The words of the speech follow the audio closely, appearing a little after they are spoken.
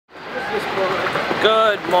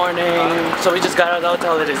Good morning. So we just got out of the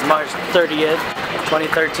hotel. It is March 30th,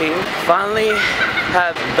 2013. Finally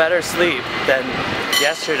have better sleep than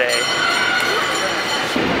yesterday.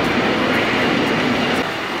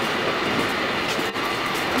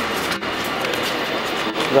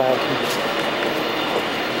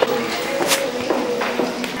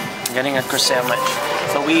 I'm getting a croissant sandwich.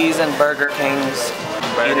 So Wee's and Burger King's.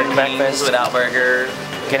 Eating breakfast without burger.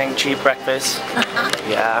 Getting cheap breakfast.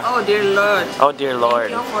 Yeah. Oh dear Lord. Oh dear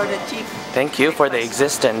Lord. Thank you for the cheap. Thank you for the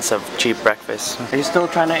existence of cheap breakfast. Are you still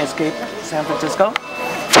trying to escape San Francisco?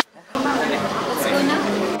 Let's go now.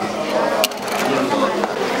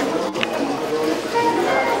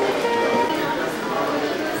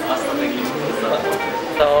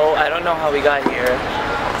 So I don't know how we got here,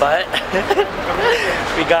 but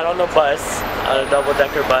we got on the bus, on a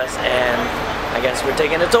double-decker bus, and I guess we're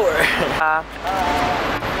taking a tour.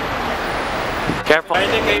 Careful. We're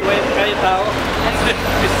gonna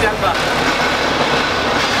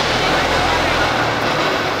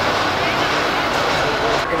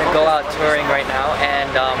go out touring right now, and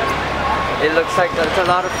it looks like it's a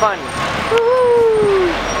lot of fun.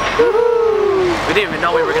 We didn't even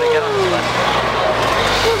know we were gonna get on this bus.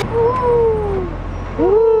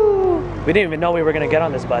 We didn't even know we were gonna get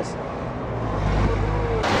on this bus.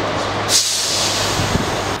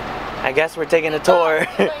 I guess we're taking a tour.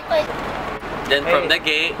 Then from the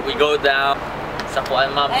gate, we go down sa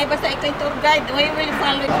kuan ma'am. Ay, basta ikaw yung tour guide. Why will you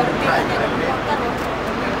follow your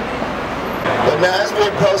But now as we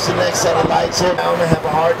approach the next set of lights here, I'm gonna have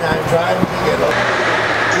a hard time driving to get over.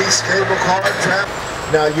 East Cable Car Trap.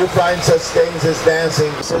 Now you find such things as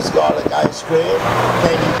dancing, this garlic ice cream.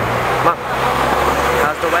 Can you? Mom,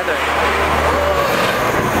 how's the weather?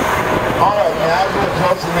 Alright, now as we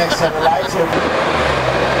approach the next set of lights here.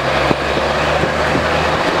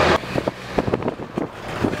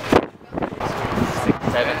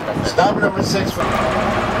 Stop number 6 for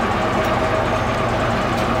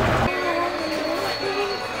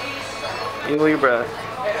Libra.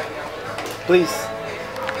 Please.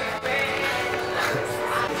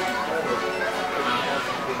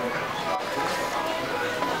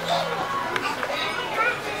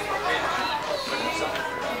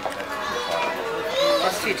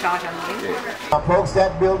 Folks,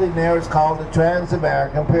 that building there is called the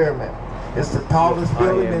Trans-American Pyramid. It's the tallest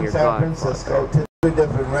building in San Francisco. Two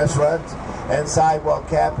different restaurants and sidewalk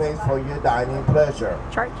cafes for your dining pleasure.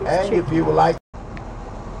 And if you would like...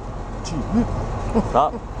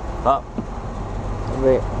 Stop. Stop.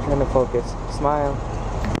 Wait, trying to focus. Smile.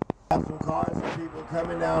 Some cars and people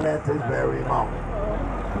coming down at this very moment.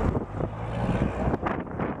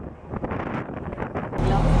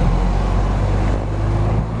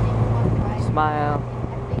 Smile.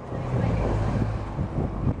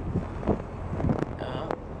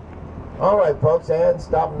 All right, folks, and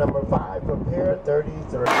stop number 5 from Pier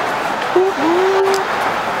 33.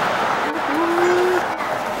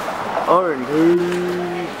 Orange. You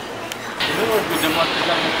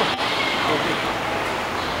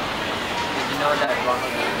know that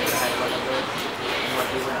Ronald Reagan had one of those, and what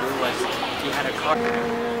he would do was he had a car.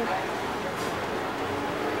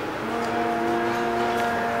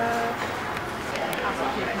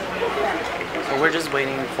 So we're just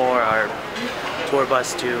waiting for our tour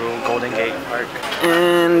bus to Golden Gate Park.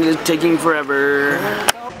 And it's taking forever.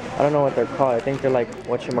 I don't know what they're called. I think they're like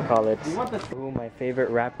whatchamacallits. Who my favorite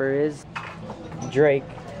rapper is? Drake.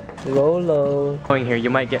 Lolo. Going here, you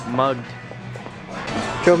might get mugged.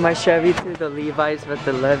 Drove my Chevy to the Levi's, but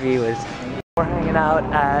the levy was... We're hanging out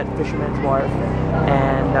at Fisherman's Wharf,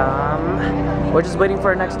 and we're just waiting for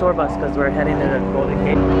our next tour bus because we're heading to the Golden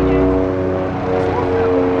Gate.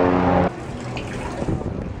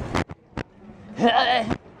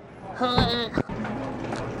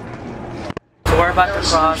 So we're about to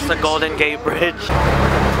cross the Golden Gate Bridge.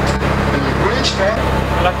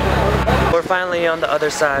 We're finally on the other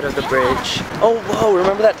side of the bridge. Oh, whoa,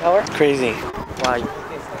 remember that tower? It's crazy.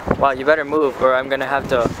 Wow, you better move, or I'm gonna have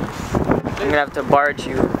to barge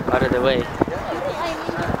you out of the way.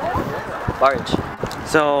 Barge.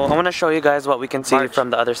 So I want to show you guys what we can see from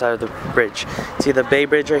the other side of the bridge. See the Bay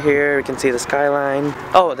Bridge right here. We can see the skyline.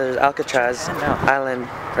 Oh, there's Alcatraz Island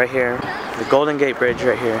right here. The Golden Gate Bridge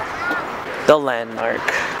right here. The landmark.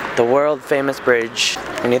 The world famous bridge.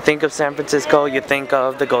 When you think of San Francisco, you think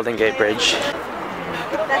of the Golden Gate Bridge.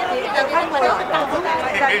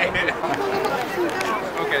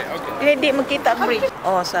 Hindi makita ang bridge.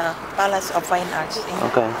 Oh, sa Palace of Fine Arts.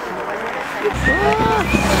 Okay.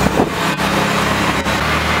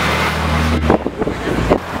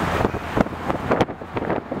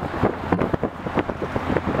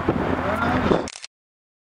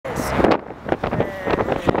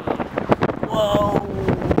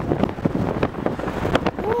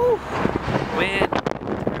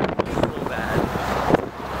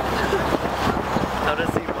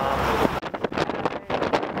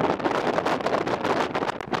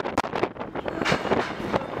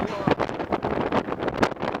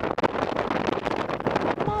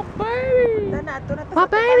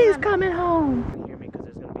 Daddy's coming home. You can hear me because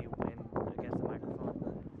there's gonna be wind against the microphone.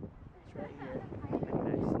 It's right here.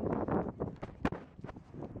 Very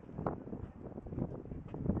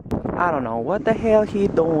nice. I don't know what the hell he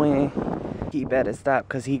doing. He better stop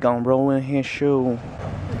because he gonna roll in his shoe.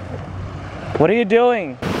 What are you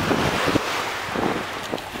doing?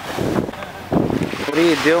 What are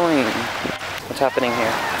you doing? What's happening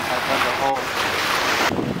here?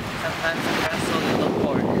 Sometimes the castle you look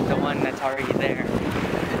for is the one that's already there.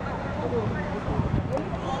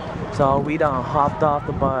 So we done hopped off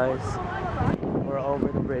the bus. We're over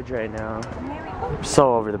the bridge right now.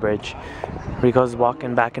 So over the bridge. Rico's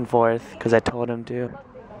walking back and forth because I told him to.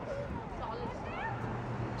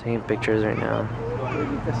 Taking pictures right now.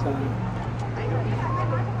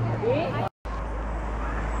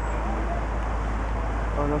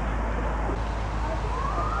 Oh no.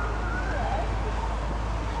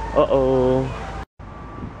 Uh-oh.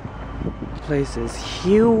 This place is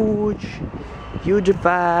huge.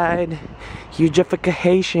 Hugified.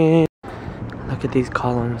 Hugification. Look at these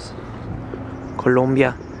columns.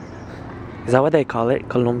 Colombia. Is that what they call it?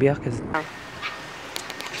 Colombia?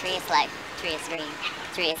 Tree is life. Tree is green.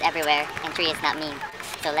 Tree is everywhere. And tree is not mean.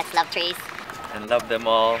 So let's love trees. And love them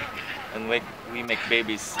all. And we make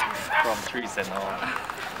babies from trees and all.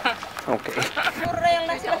 Okay.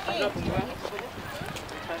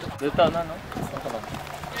 Dito na, no?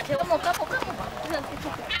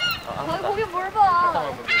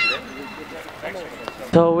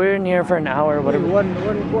 So we're in here for an hour. What?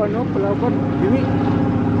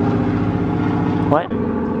 What?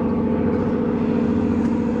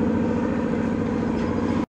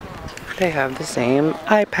 They have the same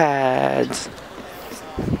iPads.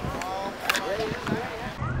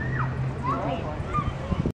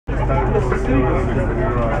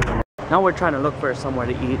 Now we're trying to look for somewhere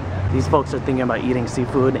to eat. These folks are thinking about eating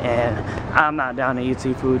seafood and I'm not down to eat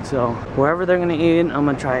seafood, so wherever they're gonna eat, I'm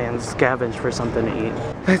gonna try and scavenge for something to eat.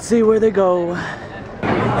 Let's see where they go.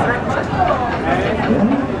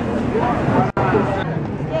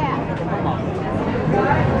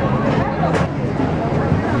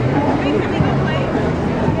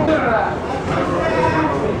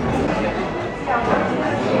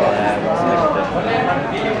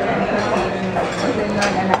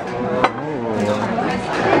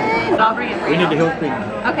 We need the whole thing.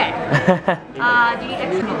 Okay. Do you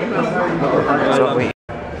extra milk? So we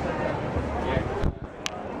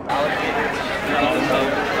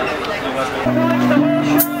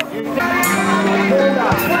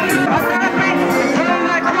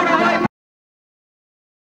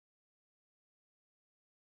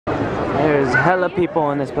There's hella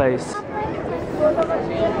people in this place.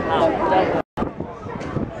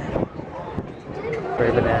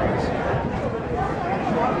 Very bananas.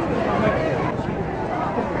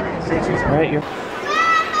 Alright, you're...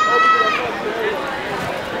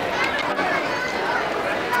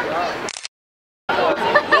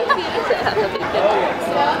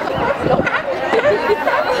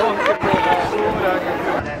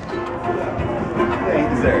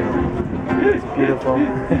 It's beautiful.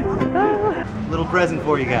 Little present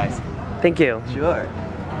for you guys. Thank you. Sure.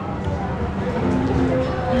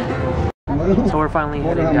 So we're finally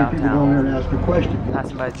heading downtown. and ask a question.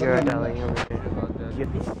 Passing by Girardelli over here.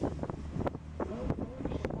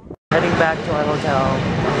 Heading back to our hotel.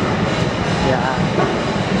 Yeah.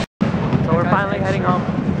 So we're finally heading home.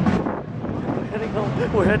 We're heading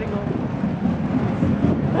home. We're heading home.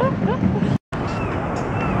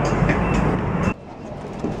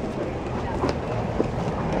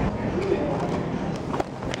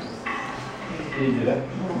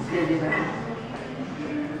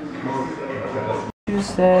 You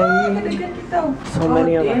say so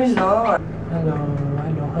many of us.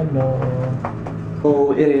 Hello.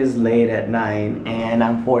 So it is late at night and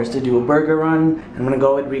I'm forced to do a burger run. I'm gonna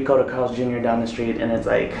go with Rico to Carl's Jr. down the street and it's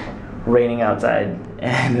like raining outside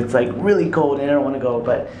and it's like really cold and I don't want to go,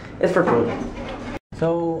 but it's for food.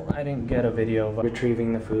 So I didn't get a video of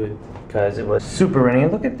retrieving the food because it was super rainy.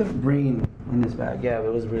 Look at the rain in this bag. Yeah,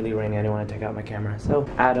 it was really rainy. I didn't want to take out my camera. So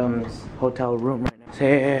Adam's hotel room right now. So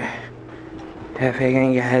if I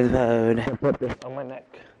can get his food. Put this on my neck.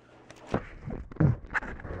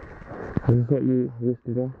 This is what you used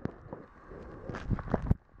to do.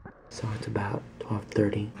 So it's about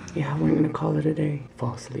 12:30. Yeah, we're gonna call it a day.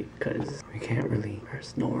 Fall asleep because we can't really. We're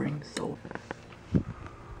snoring so.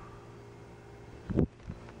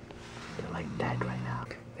 They're like dead right now.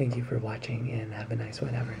 Thank you for watching and have a nice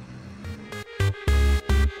whatever.